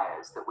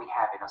bushfires that we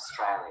have in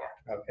Australia.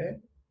 Okay.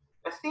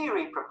 A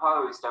theory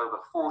proposed over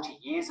 40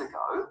 years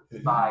ago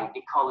by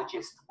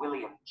ecologist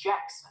William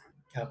Jackson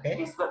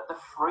is that the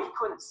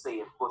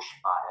frequency of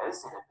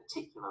bushfires in a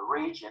particular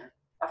region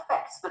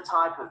affects the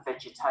type of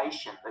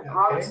vegetation that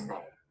grows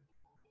there.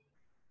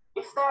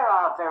 If there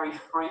are very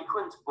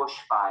frequent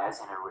bushfires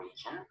in a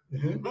region,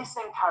 this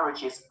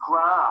encourages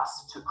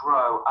grass to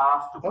grow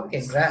afterwards.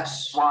 Okay,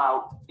 grass.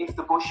 While if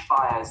the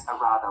bushfires are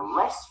rather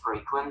less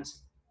frequent,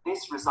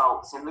 this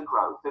results in the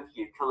growth of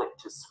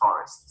eucalyptus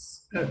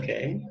forests.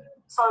 Okay.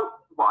 So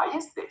why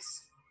is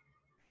this?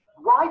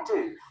 Why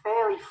do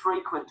fairly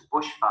frequent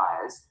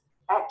bushfires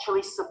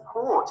actually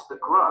support the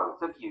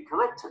growth of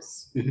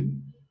eucalyptus?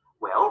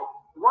 Well,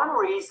 one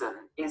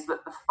reason is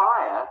that the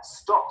fire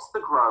stops the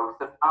growth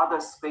of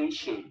other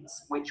species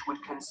which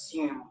would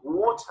consume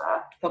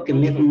water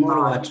needed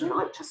by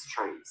eucalyptus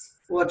trees.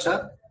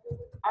 Water.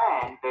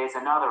 And there's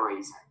another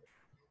reason.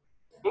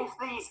 If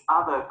these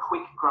other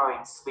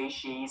quick-growing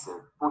species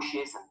of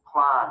bushes and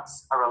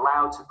plants are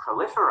allowed to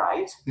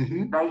proliferate,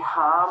 they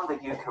harm the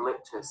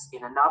eucalyptus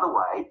in another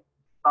way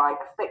by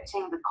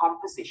affecting the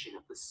composition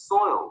of the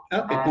soil.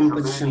 Okay,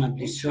 composition of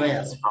the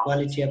soil,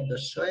 quality of the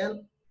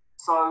soil.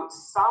 So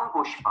some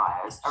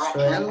bushfires are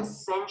actually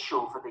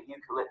essential for the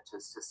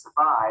eucalyptus to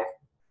survive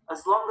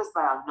as long as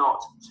they are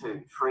not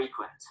too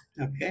frequent.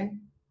 Okay.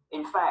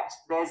 In fact,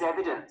 there's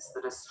evidence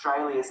that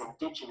Australia's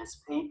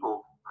Indigenous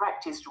people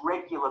practiced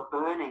regular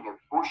burning of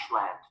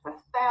bushland for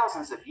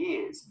thousands of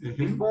years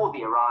before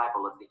the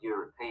arrival of the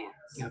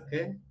Europeans.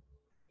 Okay.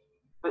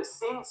 But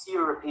since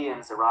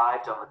Europeans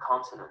arrived on the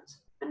continent,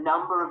 the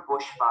number of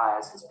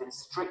bushfires has been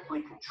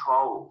strictly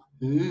controlled.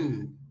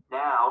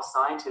 Now,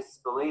 scientists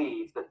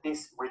believe that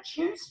this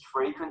reduced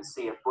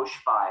frequency of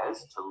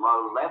bushfires to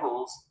low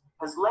levels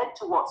has led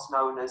to what's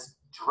known as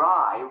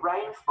dry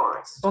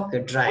rainforest. Okay,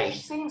 dry.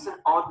 Which seems an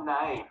odd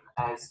name,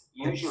 as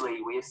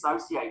usually we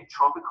associate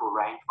tropical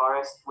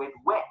rainforest with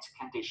wet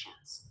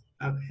conditions.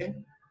 Okay.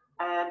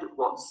 And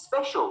what's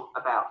special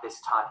about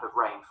this type of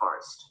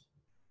rainforest?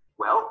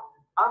 Well,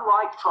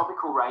 unlike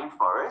tropical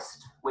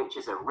rainforest, which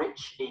is a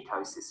rich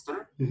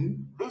ecosystem,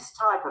 this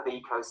type of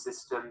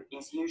ecosystem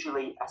is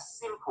usually a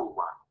simple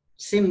one.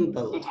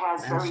 Simple. It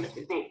has very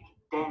thick,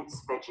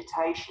 dense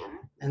vegetation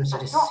and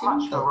not simple.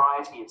 Much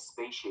variety of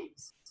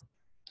species.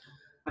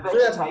 The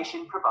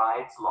vegetation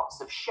provides lots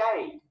of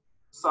shade.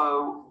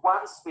 So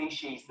one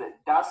species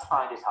that does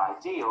find it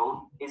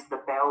ideal is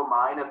the bell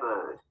minor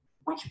bird,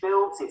 which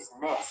builds its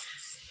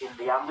nests in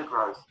the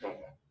undergrowth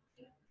there.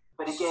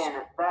 But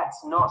again,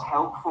 that's not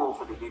helpful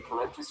for the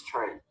eucalyptus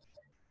tree.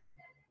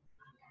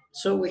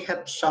 So we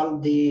have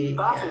solved the...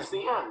 That is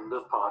the end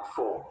of part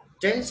 4.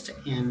 Test,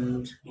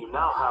 and... You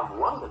now have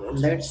 1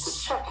 minute to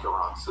check your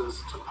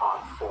answers to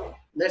part 4.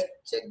 Let's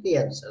check the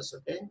answers,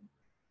 okay?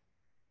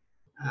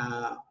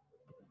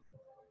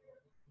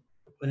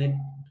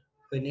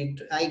 We need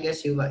to, I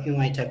guess you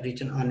might have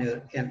written on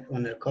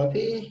your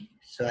copy,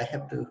 so I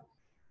have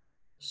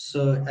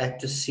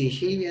to see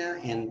here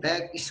and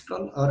back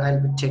scroll, or I'll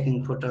be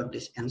taking photo of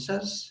these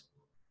answers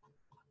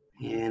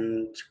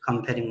and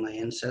comparing my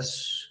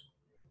answers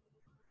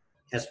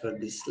as per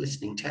this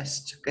listening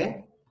test.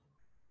 Okay,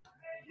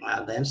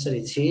 the answer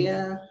is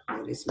here.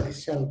 Where is my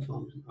cell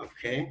phone?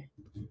 Okay.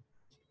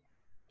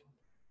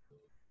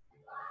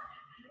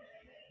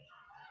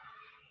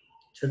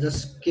 So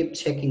just keep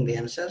checking the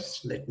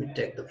answers. Let me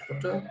take the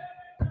photo.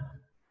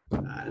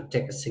 I'll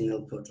take a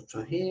single photo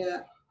from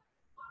here.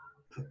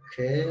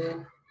 Okay.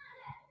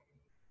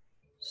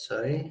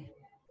 Sorry.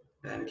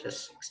 I'm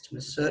just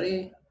extremely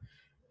sorry.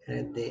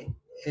 And the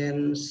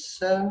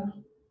answer.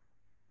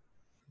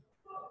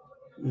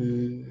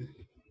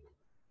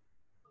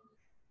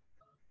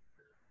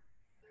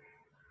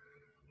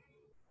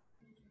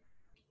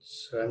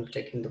 So I'm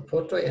taking the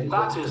photo, and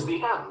that is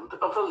the end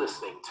of the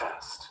listening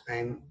test.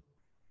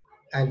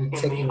 I'm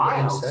checking the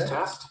IELTS answer.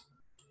 Test,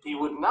 you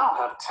would now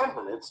have 10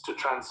 minutes to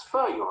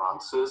transfer your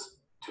answers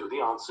to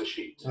the answer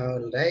sheet.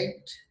 All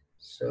right.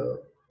 So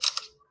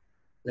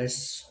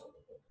let's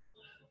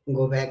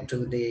go back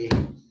to the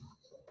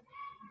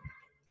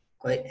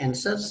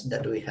answers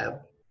that we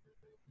have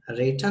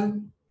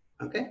written.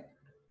 Okay.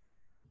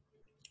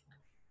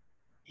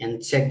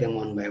 And check them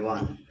one by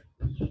one.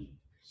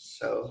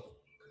 So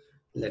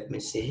let me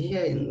see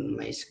here in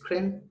my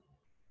screen.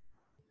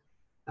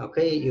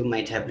 Okay, you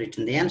might have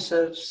written the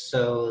answers.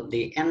 So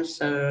the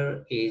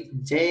answer is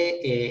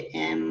J-A-M-I-E-S-O-N,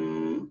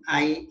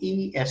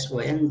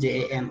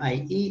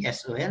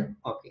 J-A-M-I-E-S-O-N.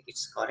 Okay,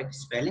 it's correct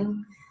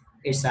spelling.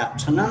 It's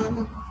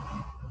afternoon,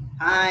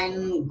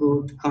 fine,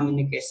 good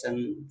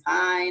communication,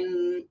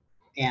 fine,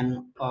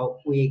 and a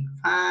week,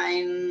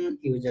 fine.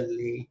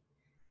 Usually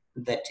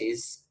that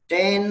is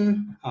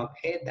 10.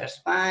 Okay, that's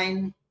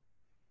fine.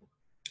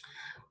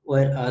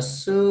 Wear a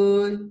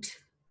suit,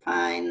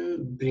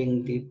 fine.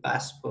 Bring the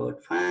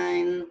passport,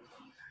 fine.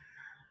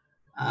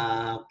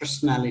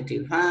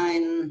 Personality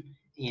fine,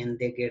 and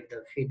they get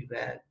the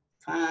feedback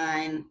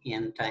fine,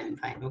 and time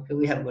fine. Okay,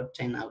 we have got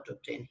 10 out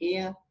of 10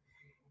 here.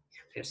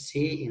 Let's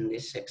see in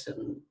this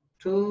section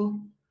 2.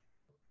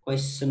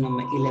 Question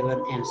number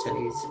 11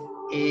 answer is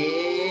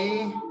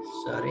A.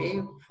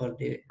 Sorry for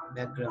the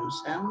background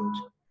sound.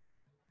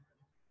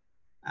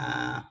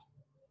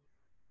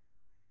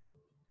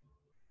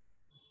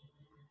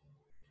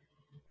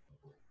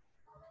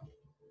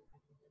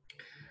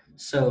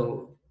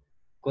 So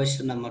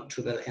question number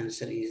 12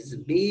 answer is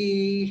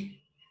B.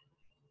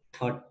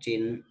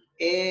 13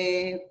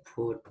 A.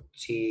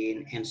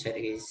 14 answer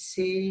is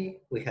C.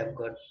 We have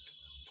got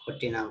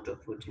 14 out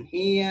of 14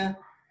 here.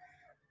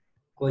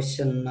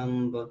 Question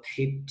number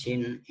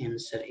 15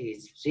 answer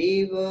is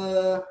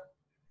river.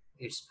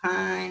 It's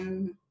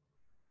fine.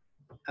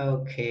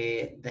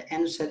 Okay, the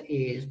answer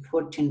is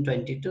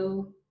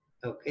 1422.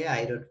 Okay,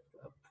 I wrote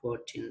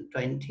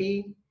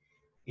 1420.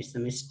 It's a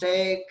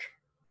mistake.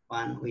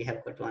 We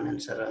have got one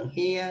answer wrong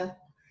here.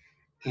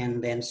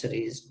 And the answer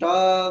is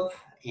dove,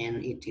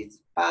 and it is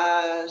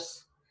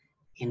pass,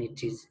 and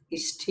it is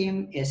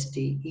steam,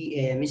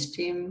 S-T-E-A-M,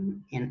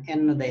 steam,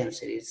 and the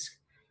answer is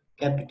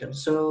capital.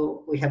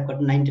 So we have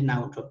got 19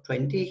 out of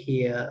 20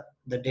 here.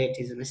 The date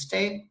is a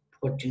mistake,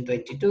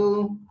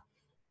 1422.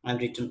 I've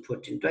written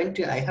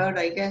 1420, I heard,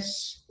 I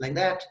guess, like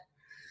that.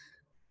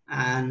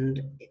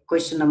 And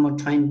question number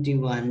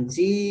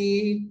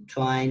 21G,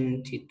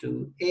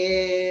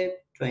 22A,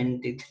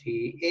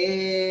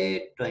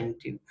 23A,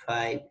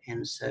 25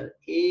 answer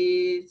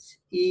is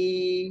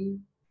E.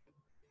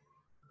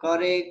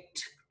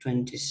 Correct.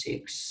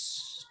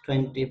 26,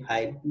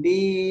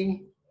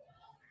 25B,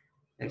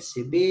 let's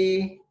see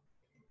B,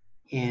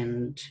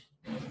 and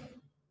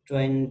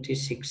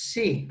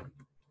 26C.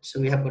 So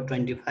we have got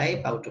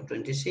 25 out of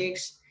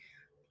 26.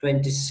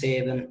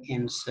 27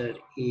 answer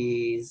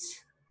is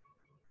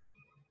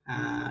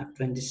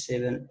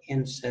 27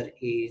 answer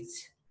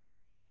is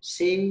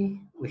C.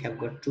 We have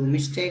got two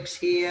mistakes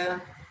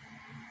here.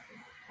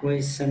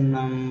 Question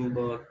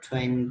number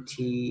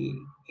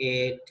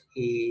 28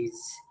 is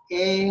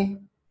A.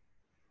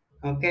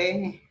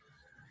 Okay.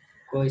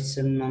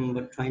 Question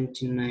number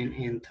 29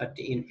 and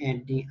 30 in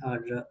any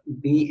order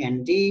B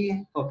and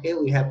D. Okay,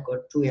 we have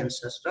got two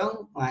answers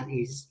wrong. One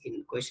is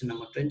in question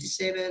number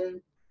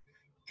 27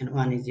 and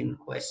one is in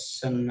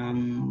question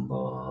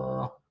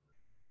number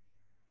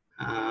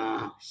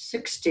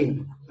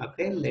 16.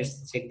 Okay,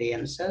 let's check the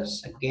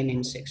answers again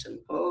in section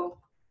 4.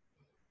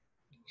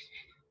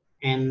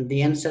 And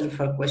the answer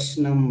for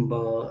question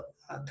number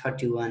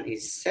 31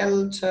 is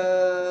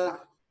shelter,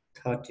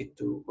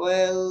 32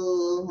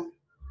 well,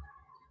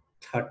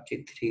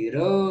 33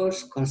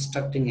 roads,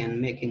 constructing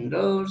and making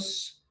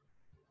roads,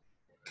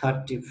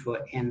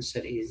 34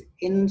 answer is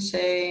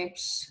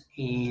insects,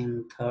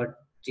 and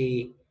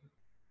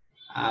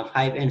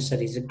 35 answer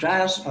is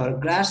grass or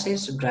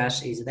grasses.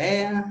 Grass is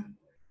there,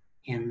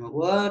 and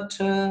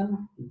water,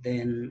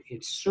 then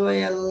it's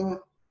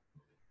soil,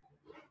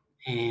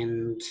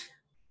 and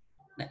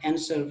the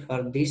answer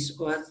for this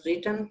was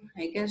written,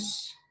 I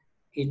guess,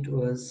 it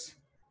was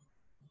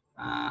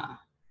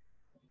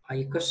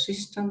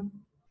ecosystem,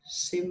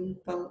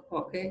 simple.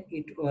 Okay,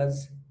 it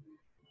was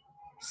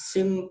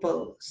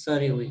simple.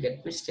 Sorry, we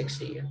get mistakes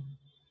here.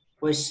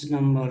 Question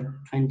number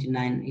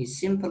 29 is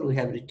simple. We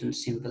have written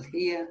simple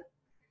here.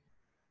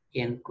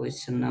 And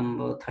question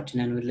number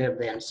 39, we left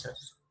the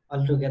answers.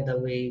 Altogether,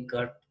 we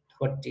got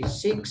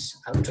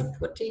 46 out of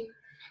 40.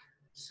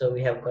 So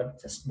we have got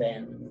just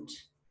band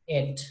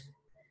 8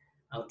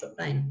 out of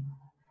 9.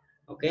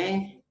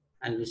 Okay,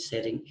 I'll be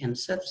sharing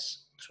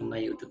answers through my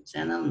YouTube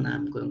channel. Now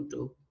I'm going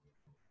to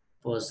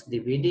pause the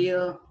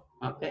video.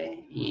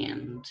 Okay,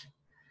 and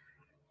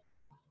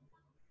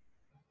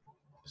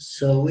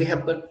so we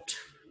have got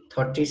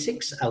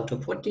 36 out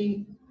of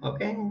 40.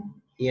 Okay,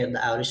 here the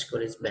our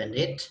score is band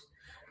 8.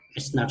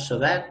 It's not so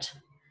bad.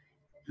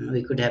 And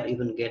we could have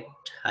even get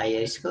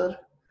higher score.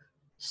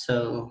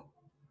 So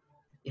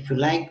if you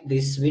like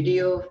this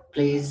video,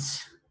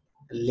 please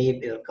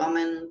leave your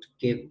comment,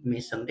 give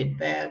me some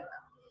feedback,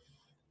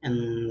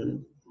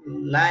 and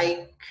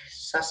like,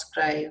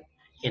 subscribe,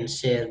 and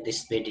share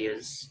these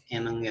videos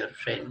among your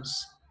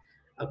friends.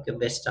 Okay,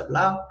 best of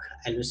luck.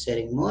 I'll be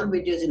sharing more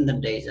videos in the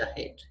days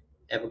ahead.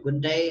 Have a good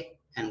day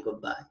and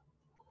goodbye.